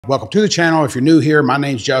Welcome to the channel. If you're new here, my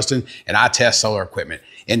name's Justin and I test solar equipment.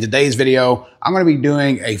 In today's video, I'm going to be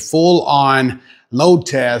doing a full-on load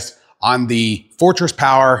test on the Fortress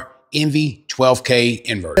Power Envy 12K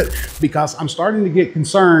inverter because I'm starting to get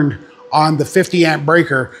concerned on the 50 amp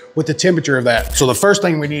breaker with the temperature of that. So the first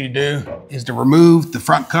thing we need to do is to remove the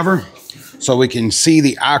front cover so we can see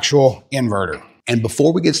the actual inverter. And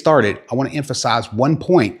before we get started, I want to emphasize one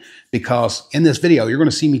point because in this video, you're going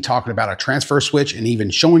to see me talking about a transfer switch and even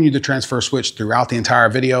showing you the transfer switch throughout the entire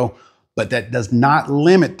video, but that does not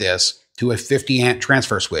limit this to a 50 amp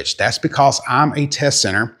transfer switch. That's because I'm a test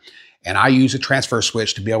center and I use a transfer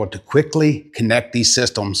switch to be able to quickly connect these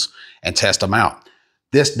systems and test them out.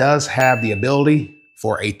 This does have the ability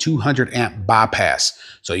for a 200 amp bypass.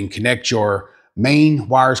 So you can connect your main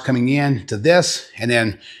wires coming in to this and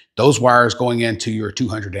then those wires going into your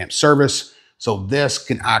 200 amp service. So this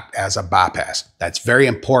can act as a bypass. That's very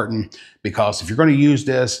important because if you're going to use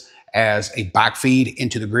this as a backfeed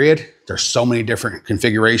into the grid, there's so many different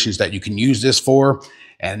configurations that you can use this for.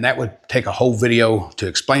 And that would take a whole video to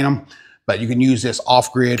explain them. But you can use this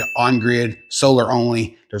off grid, on grid, solar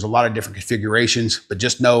only. There's a lot of different configurations, but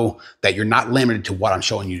just know that you're not limited to what I'm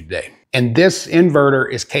showing you today. And this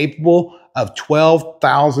inverter is capable of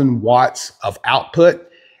 12,000 watts of output.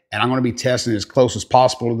 And I'm going to be testing as close as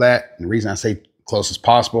possible to that. And the reason I say close as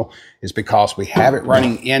possible is because we have it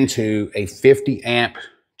running into a 50 amp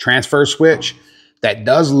transfer switch that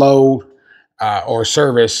does load or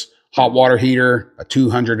service hot water heater, a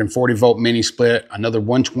 240 volt mini split, another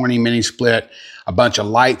 120 mini split, a bunch of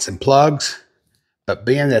lights and plugs. But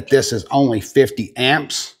being that this is only 50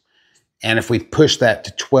 amps, and if we push that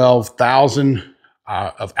to 12,000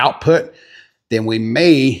 of output, then we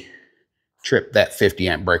may trip that 50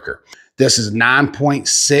 amp breaker. This is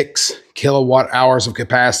 9.6 kilowatt hours of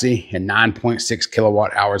capacity and 9.6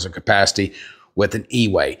 kilowatt hours of capacity with an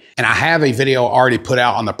E-way. And I have a video already put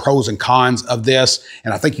out on the pros and cons of this,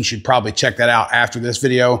 and I think you should probably check that out after this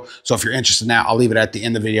video. So if you're interested in that, I'll leave it at the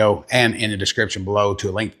end of the video and in the description below to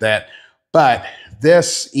a link to that. But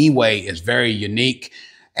this E-way is very unique,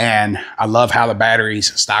 and I love how the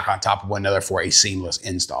batteries stack on top of one another for a seamless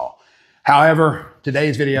install. However,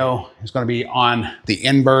 today's video is going to be on the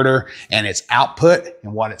inverter and its output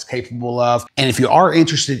and what it's capable of. And if you are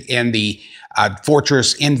interested in the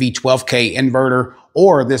Fortress Envy 12K inverter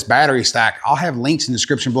or this battery stack, I'll have links in the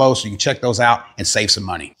description below so you can check those out and save some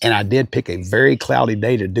money. And I did pick a very cloudy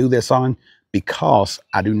day to do this on because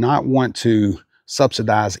I do not want to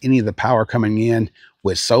subsidize any of the power coming in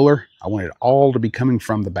with solar. I want it all to be coming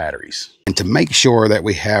from the batteries. And to make sure that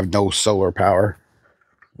we have no solar power,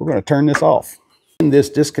 we're going to turn this off. And this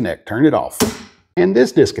disconnect, turn it off. And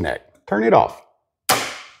this disconnect, turn it off.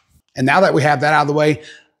 And now that we have that out of the way,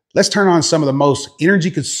 let's turn on some of the most energy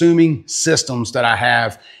consuming systems that I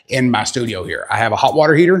have in my studio here. I have a hot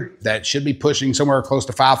water heater that should be pushing somewhere close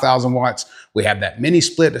to 5,000 watts. We have that mini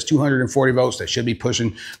split that's 240 volts that should be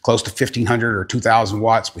pushing close to 1,500 or 2,000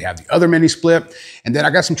 watts. We have the other mini split. And then I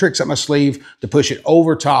got some tricks up my sleeve to push it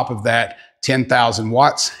over top of that 10,000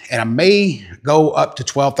 watts. And I may go up to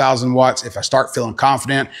 12,000 watts if I start feeling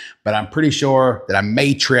confident, but I'm pretty sure that I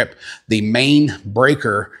may trip the main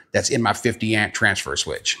breaker that's in my 50 amp transfer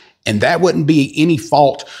switch. And that wouldn't be any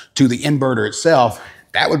fault to the inverter itself.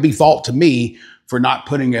 That would be fault to me for not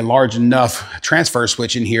putting a large enough transfer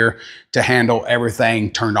switch in here to handle everything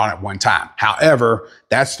turned on at one time. However,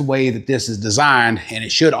 that's the way that this is designed and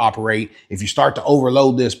it should operate. If you start to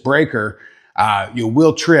overload this breaker, you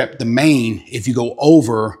will trip the main if you go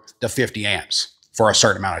over the 50 amps for a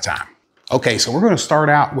certain amount of time. Okay, so we're going to start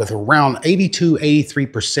out with around 82,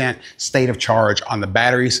 83% state of charge on the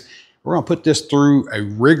batteries. We're going to put this through a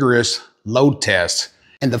rigorous load test.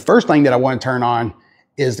 And the first thing that I want to turn on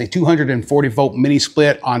is the 240 volt mini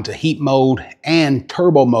split onto heat mode and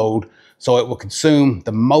turbo mode so it will consume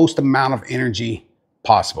the most amount of energy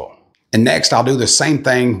possible. And next, I'll do the same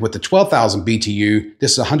thing with the 12,000 BTU.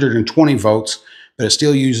 This is 120 volts, but it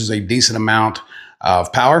still uses a decent amount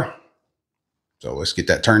of power. So let's get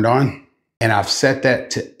that turned on. And I've set that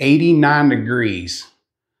to 89 degrees.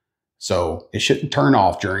 So it shouldn't turn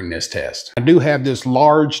off during this test. I do have this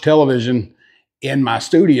large television in my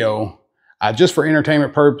studio just for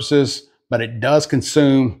entertainment purposes, but it does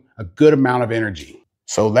consume a good amount of energy.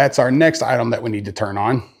 So that's our next item that we need to turn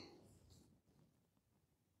on.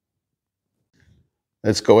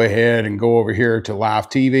 Let's go ahead and go over here to live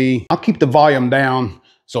TV. I'll keep the volume down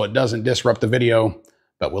so it doesn't disrupt the video,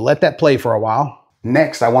 but we'll let that play for a while.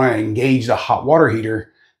 Next, I want to engage the hot water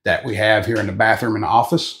heater that we have here in the bathroom in the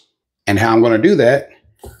office. And how I'm going to do that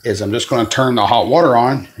is I'm just going to turn the hot water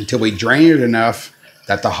on until we drain it enough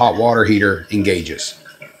that the hot water heater engages.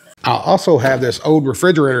 I also have this old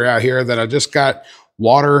refrigerator out here that I just got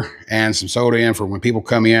water and some soda in for when people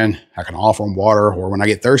come in. I can offer them water, or when I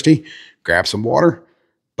get thirsty, grab some water.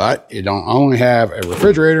 But it don't only have a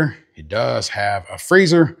refrigerator, it does have a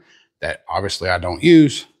freezer that obviously I don't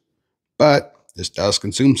use, but this does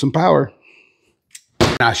consume some power.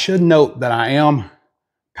 And I should note that I am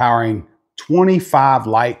powering 25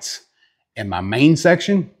 lights in my main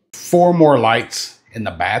section, 4 more lights in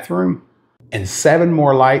the bathroom, and 7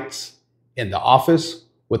 more lights in the office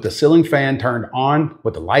with the ceiling fan turned on,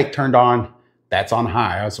 with the light turned on. That's on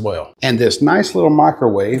high as well. And this nice little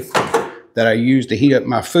microwave that I use to heat up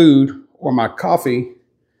my food or my coffee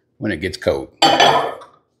when it gets cold.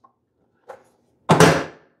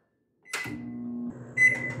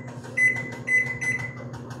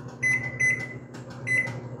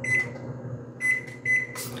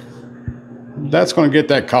 That's going to get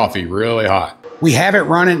that coffee really hot. We have it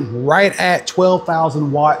running right at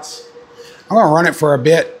 12,000 watts. I'm going to run it for a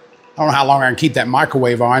bit. I don't know how long I can keep that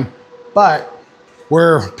microwave on, but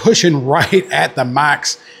we're pushing right at the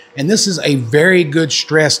max. And this is a very good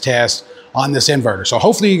stress test on this inverter. So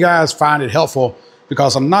hopefully you guys find it helpful,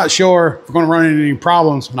 because I'm not sure if we're going to run into any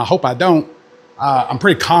problems, and I hope I don't. I'm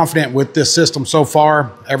pretty confident with this system so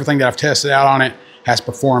far. Everything that I've tested out on it has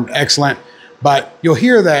performed excellent, but you'll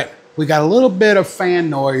hear that we got a little bit of fan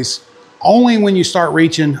noise only when you start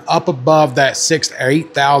reaching up above that 6,000 or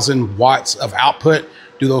 8,000 watts of output.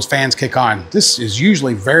 Do those fans kick on? This is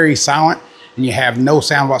usually very silent and you have no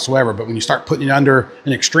sound whatsoever, but when you start putting it under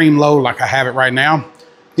an extreme load like I have it right now,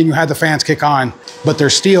 then you have the fans kick on, but they're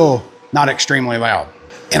still not extremely loud.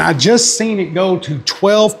 And I just seen it go to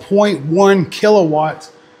 12.1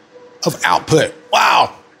 kilowatts of output.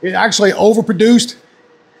 Wow, it actually overproduced,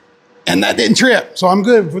 and that didn't trip, so I'm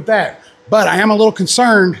good with that. But I am a little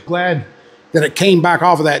concerned, glad that it came back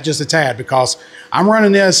off of that just a tad, because I'm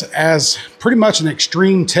running this as pretty much an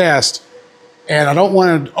extreme test, and I don't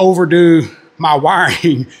want to overdo my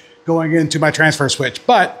wiring going into my transfer switch.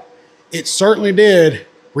 But it certainly did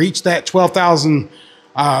reach that 12,000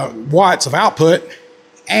 watts of output,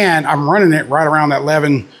 and I'm running it right around that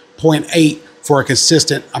 11.8 for a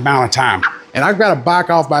consistent amount of time. And I've got to back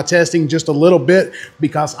off my testing just a little bit,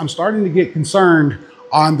 because I'm starting to get concerned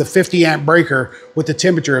on the 50 amp breaker with the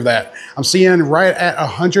temperature of that. I'm seeing right at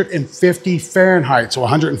 150 Fahrenheit, so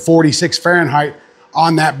 146 Fahrenheit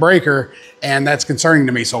on that breaker, and that's concerning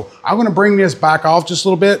to me. So I'm gonna bring this back off just a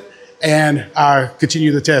little bit and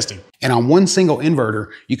continue the testing. And on one single inverter,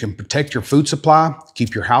 you can protect your food supply,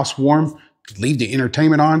 keep your house warm, leave the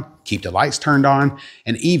entertainment on, keep the lights turned on,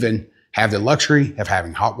 and even have the luxury of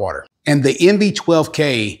having hot water. And the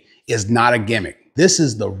NV12K is not a gimmick. This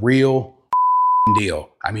is the real deal.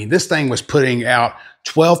 I mean, this thing was putting out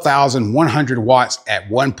 12,100 watts at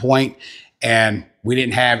one point, and we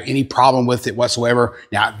didn't have any problem with it whatsoever.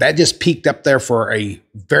 Now, that just peaked up there for a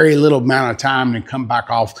very little amount of time and come back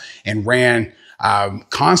off and ran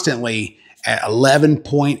constantly at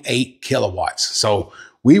 11.8 kilowatts. So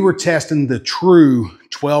we were testing the true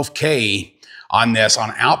 12K on this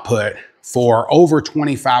on output for over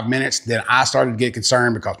 25 minutes. Then I started to get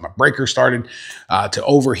concerned because my breaker started to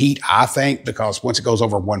overheat, I think, because once it goes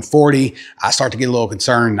over 140, I start to get a little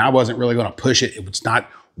concerned, and I wasn't really going to push it. It was not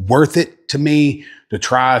worth it to me to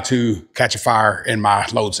try to catch a fire in my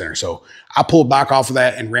load center. So I pulled back off of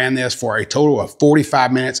that and ran this for a total of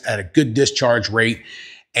 45 minutes at a good discharge rate.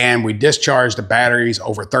 And we discharged the batteries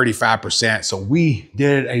over 35%. So we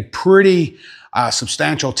did a pretty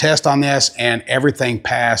substantial test on this, and everything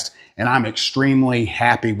passed. And I'm extremely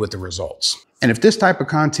happy with the results. And if this type of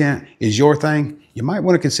content is your thing, you might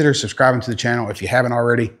want to consider subscribing to the channel. If you haven't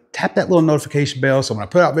already, tap that little notification bell so when I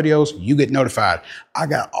put out videos, you get notified. I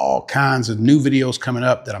got all kinds of new videos coming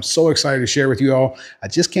up that I'm so excited to share with you all. I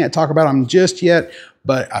just can't talk about them just yet,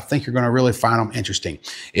 but I think you're going to really find them interesting.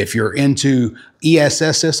 If you're into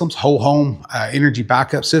ESS systems, whole home energy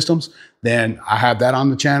backup systems, then I have that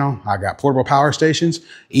on the channel. I got portable power stations,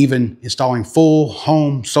 even installing full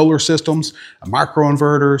home solar systems,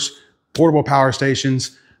 microinverters, portable power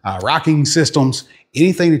stations, rocking systems,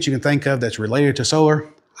 anything that you can think of that's related to solar.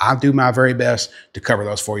 I'll do my very best to cover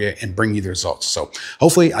those for you and bring you the results. So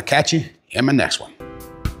hopefully I'll catch you in my next one.